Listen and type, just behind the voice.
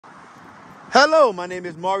Hello, my name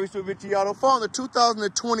is Maurice with Richie Auto. Found the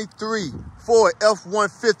 2023 Ford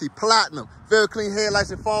F-150 Platinum. Very clean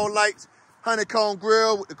headlights and fog lights. Honeycomb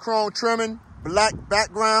grille with the chrome trimming. Black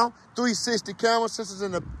background. 360 camera sensors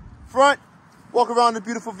in the front. Walk around the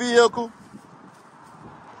beautiful vehicle.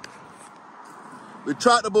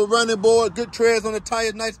 Retractable running board. Good treads on the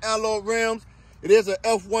tires. Nice alloy rims. It is an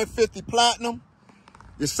F-150 Platinum.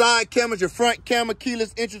 Your side cameras, your front camera,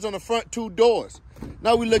 keyless entries on the front two doors.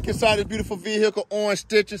 Now we look inside this beautiful vehicle, orange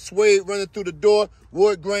stitching, suede running through the door,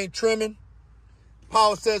 wood grain trimming,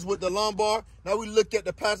 power sets with the lumbar. Now we look at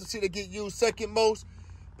the passenger seat that get used second most,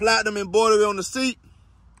 platinum embroidery on the seat,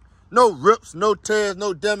 no rips, no tears,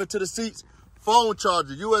 no damage to the seats, phone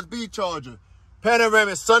charger, USB charger,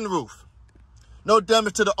 panoramic sunroof, no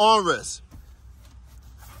damage to the armrest.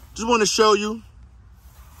 Just want to show you.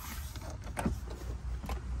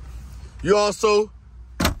 You also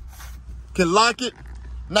can lock it.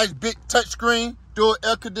 Nice big touchscreen, dual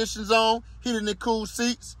air conditioning zone, heated and cool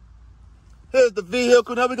seats. Here's the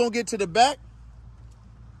vehicle. Now we're going to get to the back.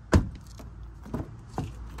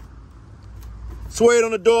 Suede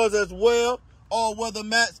on the doors as well. All weather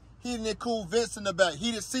mats, heated and cool vents in the back,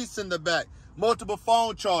 heated seats in the back, multiple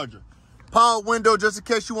phone charger, power window just in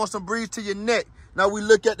case you want some breeze to your neck. Now we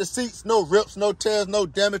look at the seats. No rips, no tears, no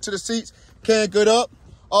damage to the seats. Can get up.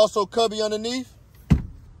 Also cubby underneath.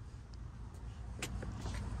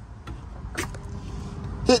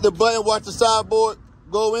 Hit the button, watch the sideboard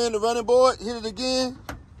go in, the running board, hit it again.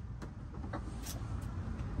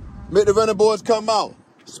 Make the running boards come out.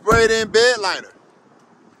 Sprayed in bed liner.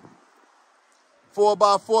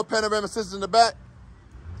 4x4 panoramic sensors in the back.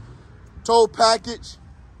 Tow package.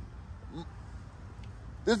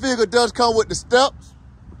 This vehicle does come with the steps.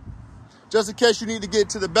 Just in case you need to get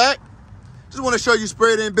to the back. Just want to show you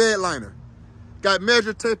sprayed in bed liner. Got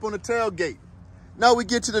measure tape on the tailgate. Now we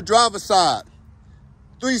get to the driver's side.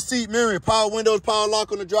 3-seat mirroring, power windows, power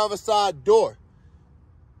lock on the driver's side door.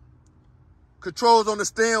 Controls on the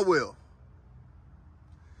steering wheel.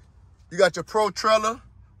 You got your Pro trailer,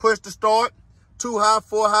 push to start, 2 high,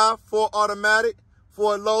 4 automatic,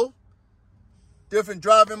 4 low. Different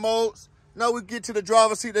driving modes. Now we get to the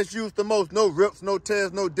driver's seat that's used the most. No rips, no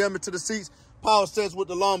tears, no damage to the seats. Power sets with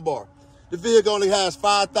the lumbar. The vehicle only has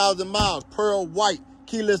 5,000 miles, pearl white,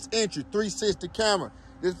 keyless entry, 360 camera.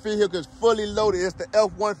 This vehicle is fully loaded. It's the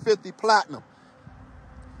F-150 Platinum.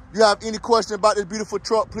 If you have any question about this beautiful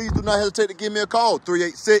truck, please do not hesitate to give me a call,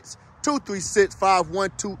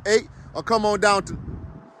 386-236-5128, or come on down to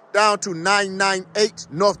 998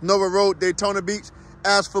 North Nova Road, Daytona Beach.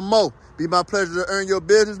 Ask for Mo. Be my pleasure to earn your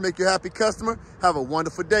business, make you a happy customer. Have a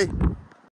wonderful day.